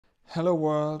Hello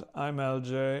world, I'm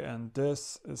LJ and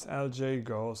this is LJ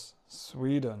Goes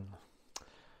Sweden.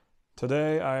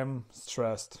 Today I'm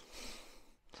stressed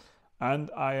and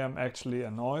I am actually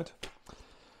annoyed.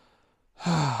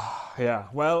 Yeah,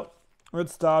 well,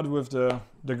 let's start with the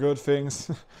good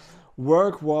things.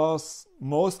 Work was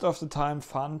most of the time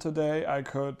fun today. I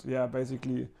could,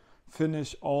 basically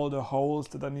finish all the holes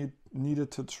that I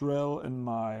needed to drill in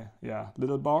my,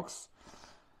 little box.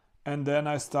 And then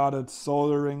I started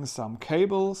soldering some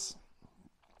cables.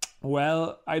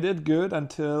 Well, I did good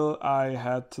until I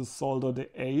had to solder the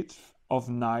 8th of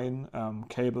 9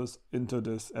 cables into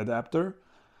this adapter.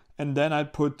 And then I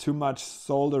put too much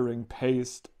soldering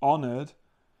paste on it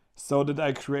so that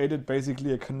I created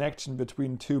basically a connection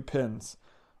between two pins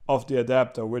of the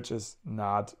adapter, which is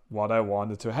not what I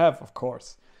wanted to have, of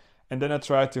course. And then I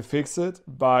tried to fix it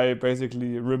by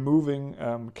basically removing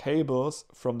cables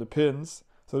from the pins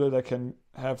so that I can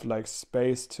have like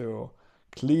space to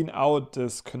clean out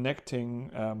this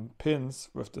connecting pins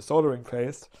with the soldering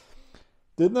paste.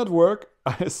 Did not work.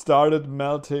 I started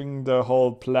melting the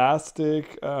whole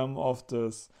plastic of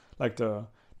this, like the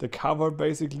cover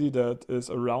basically that is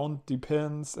around the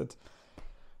pins.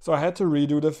 So I had to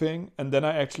redo the thing, and then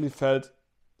I actually felt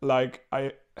like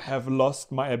I have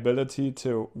lost my ability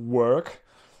to work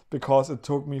because it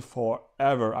took me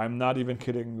forever. I'm not even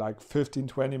kidding, like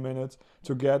 15-20 minutes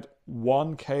to get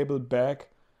one cable back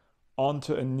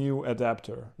onto a new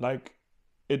adapter. Like,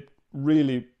 it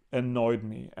really annoyed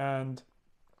me. And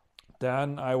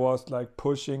then I was like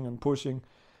pushing and pushing,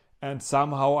 and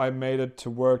somehow I made it to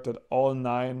work that all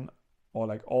 9 or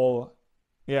like all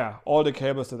the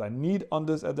cables that I need on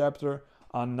this adapter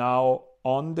are now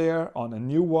on there on a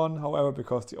new one. However,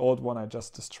 because the old one I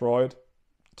just destroyed,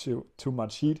 too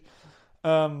much heat.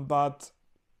 But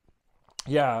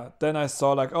yeah, then I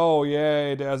saw like, oh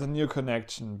yay, there's a new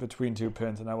connection between two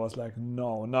pins, and I was like,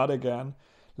 no, not again.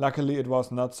 Luckily it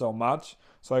was not so much,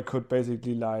 so I could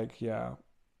basically like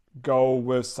go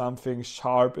with something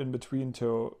sharp in between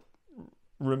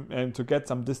and to get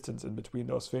some distance in between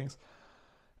those things.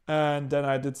 And then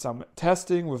I did some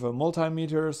testing with a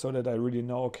multimeter so that I really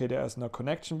know, okay, there is no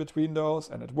connection between those,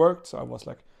 and it worked. So I was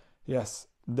like, yes,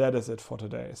 that is it for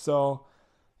today. So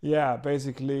yeah,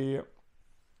 basically,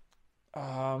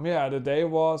 the day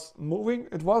was moving.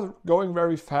 It was going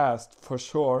very fast for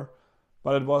sure,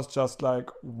 but it was just like,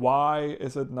 why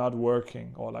is it not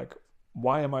working? Or like,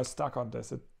 why am I stuck on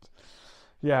this?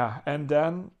 And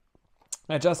then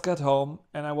I just got home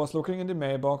and I was looking in the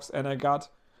mailbox and I got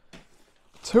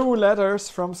 2 letters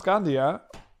from Skandia.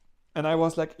 And I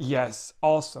was like, yes,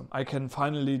 awesome. I can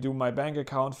finally do my bank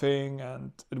account thing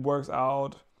and it works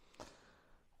out.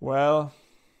 Well,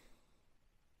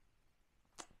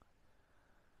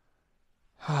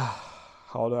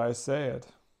 how do I say it?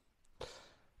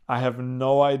 I have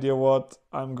no idea what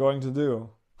I'm going to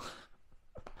do.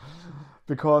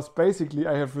 Because basically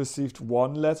I have received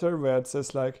one letter where it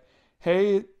says like,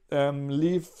 hey,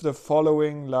 leave the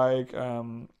following like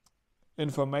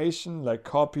information, like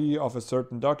copy of a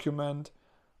certain document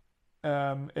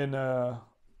in a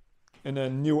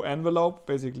new envelope,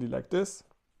 basically like this,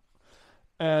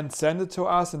 and send it to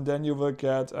us, and then you will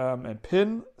get a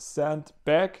pin sent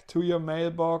back to your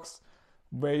mailbox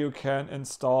where you can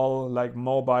install like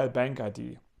mobile bank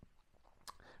ID.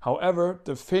 However,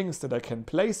 the things that I can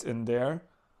place in there,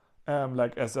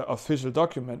 like as an official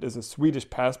document, is a Swedish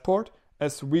passport, a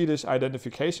Swedish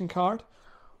identification card.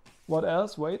 What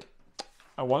else? Wait,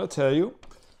 I want to tell you.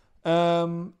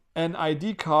 An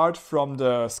ID card from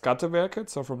the Skatteverket,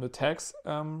 so from the tax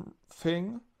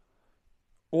thing,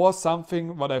 or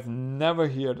something what I've never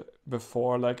heard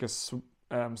before, like a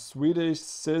Swedish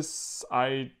SIS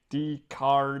ID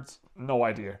card. No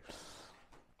idea.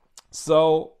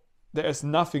 So there is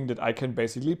nothing that I can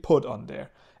basically put on there.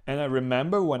 And I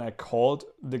remember when I called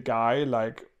the guy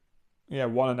like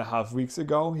 1.5 weeks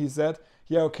ago, he said,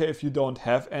 yeah, okay, if you don't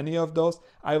have any of those,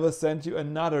 I will send you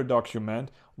another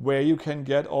document where you can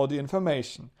get all the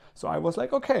information. So I was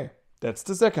like, okay, that's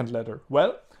the second letter.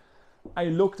 Well, I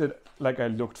looked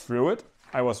through it,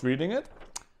 I was reading it,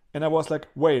 and I was like,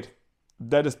 wait,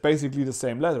 that is basically the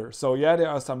same letter. So yeah, there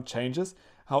are some changes.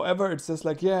 However, it says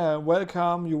like, yeah,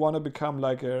 welcome, you want to become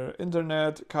like an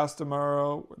internet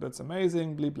customer, that's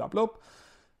amazing, blah, blah, blah.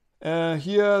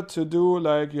 Here to do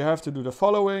like, you have to do the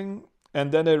following,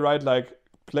 and then they write like,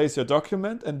 place your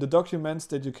document, and the documents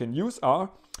that you can use are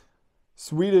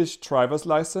Swedish driver's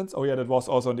license, oh yeah, that was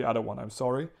also on the other one, I'm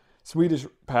sorry, Swedish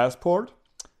passport,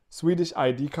 Swedish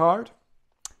ID card,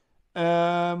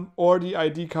 or the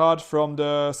ID card from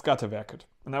the Skatteverket.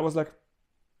 And I was like,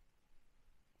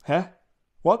 huh?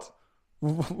 What?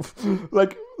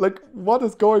 like like, what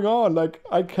is going on? Like,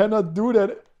 I cannot do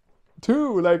that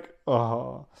too. Like,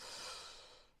 oh.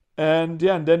 And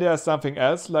yeah, and then there's something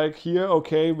else. Like here,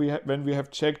 okay, when we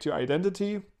have checked your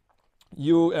identity,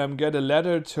 you get a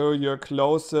letter to your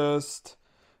closest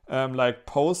like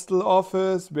postal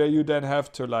office, where you then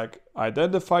have to like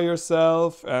identify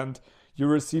yourself, and you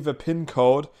receive a PIN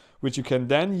code, which you can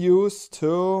then use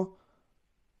to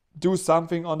do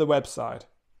something on the website.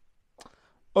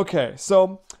 Okay,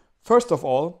 so first of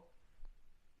all,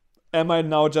 am I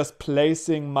now just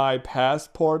placing my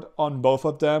passport on both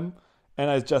of them and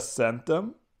I just sent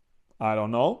them? I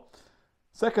don't know.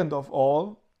 Second of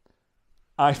all,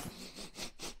 I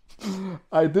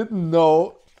I didn't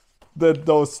know that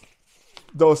those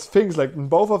things, like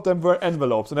both of them were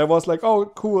envelopes, and I was like, oh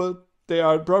cool, they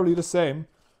are probably the same.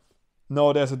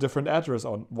 No, there's a different address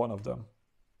on one of them.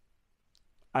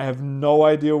 I have no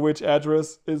idea which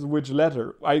address is which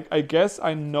letter. I guess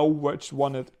I know which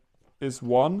one it is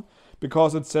one,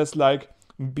 because it says like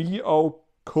BO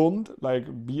Kund, like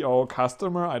BO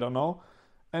customer, I don't know.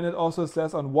 And it also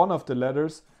says on one of the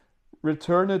letters,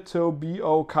 return it to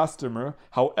BO customer.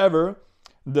 However,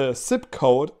 the zip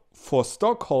code for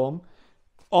Stockholm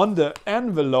on the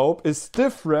envelope is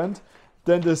different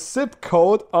than the zip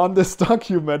code on this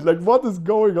document. Like, what is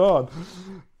going on?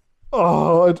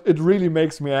 Oh, it really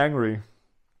makes me angry.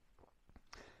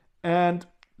 And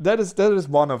that is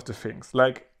one of the things.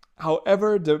 Like,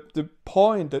 however, the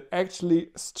point that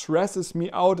actually stresses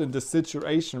me out in this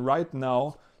situation right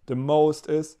now the most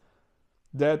is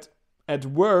that at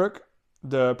work,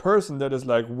 the person that is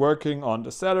like working on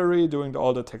the salary, doing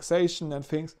all the taxation and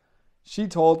things, she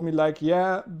told me like,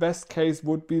 yeah, best case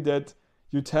would be that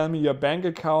you tell me your bank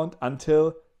account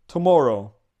until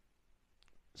tomorrow.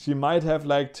 She might have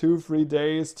like 2-3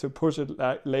 days to push it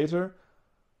later,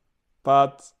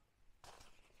 but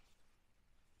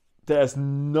there's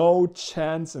no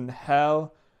chance in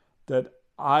hell that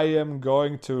I am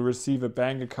going to receive a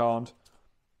bank account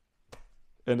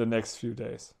in the next few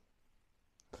days.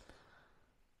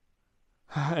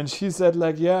 And she said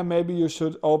like, yeah, maybe you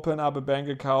should open up a bank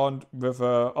account with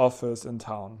an office in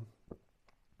town.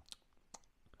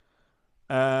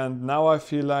 And now I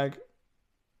feel like,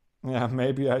 yeah,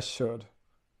 maybe I should.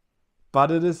 But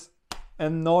it is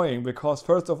annoying because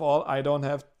first of all, I want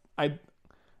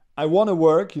to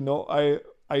work, you know,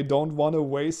 I don't want to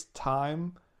waste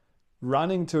time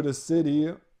running to the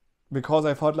city, because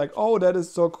I thought like, oh,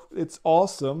 it's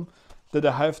awesome that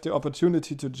I have the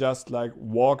opportunity to just like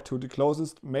walk to the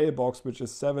closest mailbox, which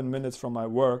is 7 minutes from my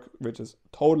work, which is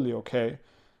totally okay.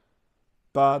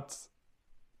 But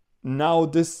now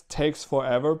this takes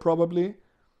forever probably.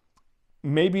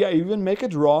 Maybe I even make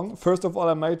it wrong. First of all,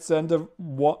 I might send the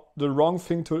wrong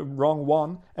thing to the wrong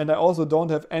one. And I also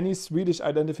don't have any Swedish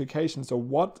identification. So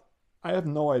what? I have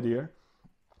no idea.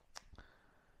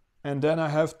 And then I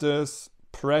have this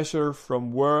pressure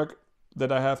from work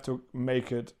that I have to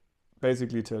make it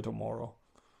basically till tomorrow.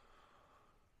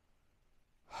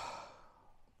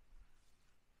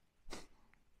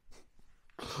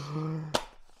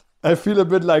 I feel a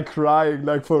bit like crying,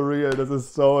 like for real. This is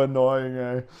so annoying,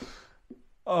 eh?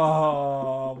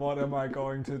 Oh, what am I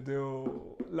going to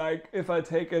do? Like, if I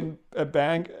take a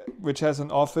bank which has an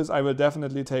office, I will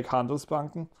definitely take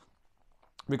Handelsbanken,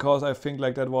 because I think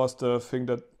like that was the thing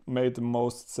that made the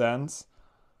most sense.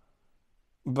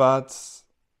 But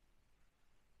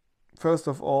first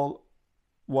of all,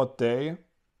 what day?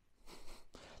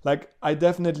 Like, I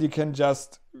definitely can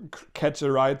just catch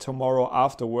a ride tomorrow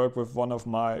after work with one of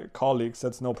my colleagues.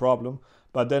 That's no problem.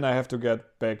 But then I have to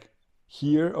get back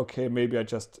here. Okay, maybe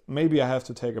I have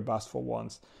to take a bus for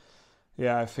once.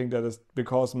 Yeah, I think that is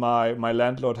because my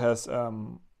landlord has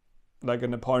like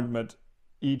an appointment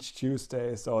each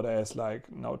Tuesday, so there's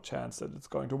like no chance that it's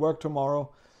going to work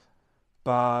tomorrow.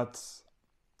 But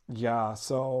yeah,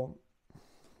 so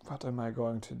what am I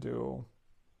going to do?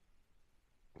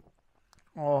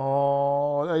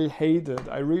 Oh, I hate it.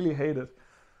 I really hate it.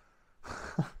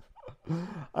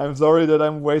 I'm sorry that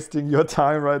I'm wasting your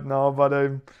time right now, but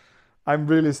I'm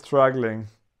really struggling.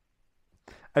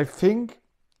 I think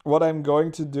what I'm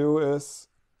going to do is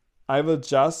I will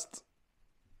just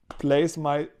place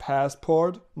my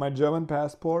passport, my German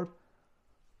passport,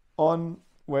 on.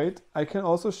 Wait, I can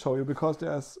also show you because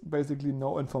there's basically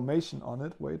no information on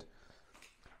it. Wait,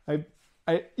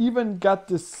 I even got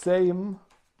the same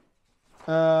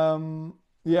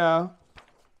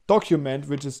document,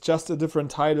 which is just a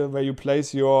different title, where you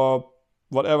place your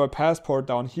whatever passport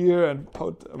down here and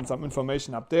put some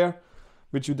information up there,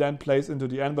 which you then place into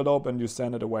the envelope and you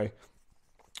send it away.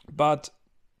 But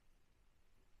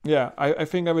yeah, I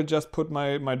think I will just put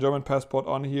my German passport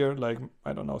on here, like,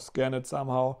 I don't know, scan it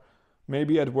somehow.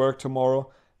 Maybe at work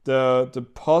tomorrow. The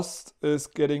post is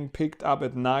getting picked up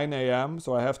at 9 a.m.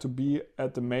 So I have to be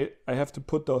at the mail. I have to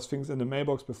put those things in the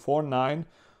mailbox before 9.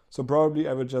 So probably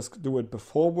I will just do it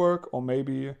before work, or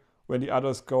maybe when the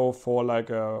others go for like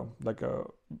a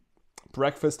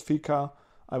breakfast fika,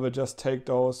 I will just take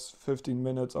those 15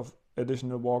 minutes of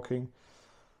additional walking.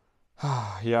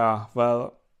 Yeah,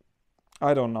 well,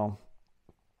 I don't know.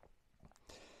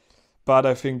 But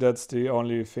I think that's the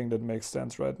only thing that makes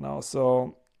sense right now.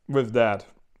 So with that,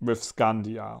 with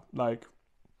Skandia, like,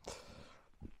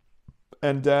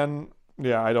 and then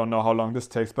yeah, I don't know how long this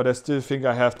takes, but I still think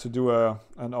I have to do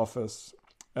an office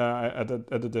at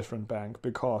a different bank,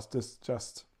 because this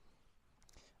just,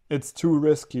 it's too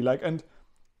risky. Like, and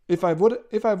if I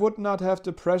would not have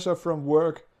the pressure from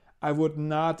work, I would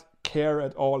not care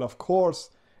at all. Of course,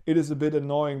 it is a bit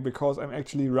annoying because I'm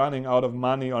actually running out of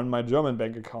money on my German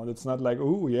bank account. It's not like,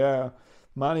 oh yeah,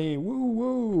 money, woo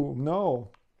woo. No.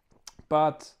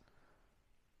 But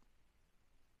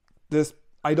this,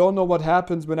 I don't know what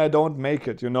happens when I don't make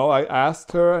it. I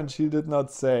asked her and she did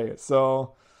not say.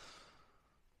 So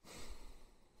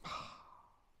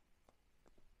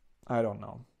I don't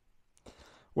know.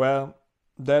 Well,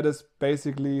 that is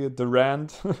basically the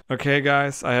rant. Okay,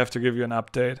 guys, I have to give you an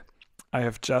update. I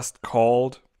have just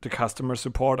called the customer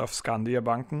support of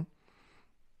Skandiabanken.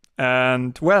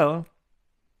 And, well,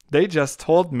 they just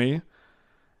told me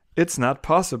it's not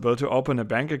possible to open a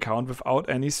bank account without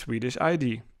any Swedish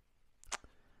ID.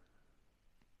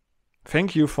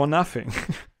 Thank you for nothing.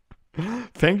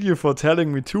 Thank you for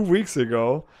telling me 2 weeks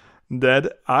ago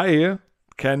that I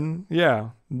can,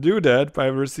 do that by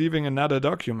receiving another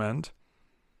document.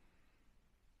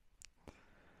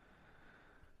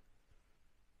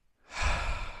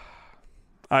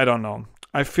 I don't know.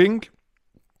 I think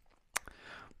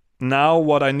now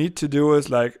what I need to do is,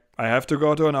 like, I have to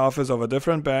go to an office of a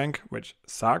different bank, which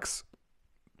sucks,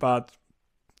 but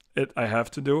I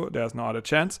have to do. There's no other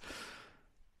chance.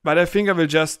 But I think I will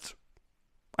just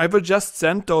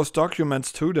send those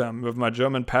documents to them with my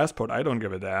German passport. I don't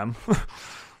give a damn.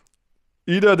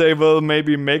 Either they will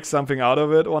maybe make something out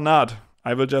of it or not.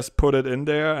 I will just put it in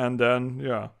there and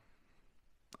then,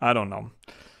 I don't know.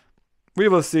 We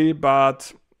will see,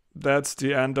 but that's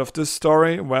the end of this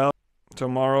story. Well,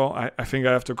 tomorrow, I think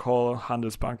I have to call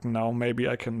Handelsbanken now. Maybe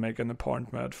I can make an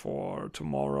appointment for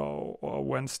tomorrow or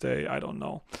Wednesday. I don't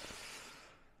know.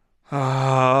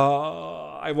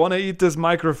 I want to eat this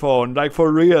microphone, like, for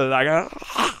real. Like,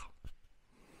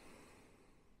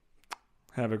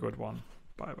 have a good one.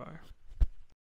 Bye-bye.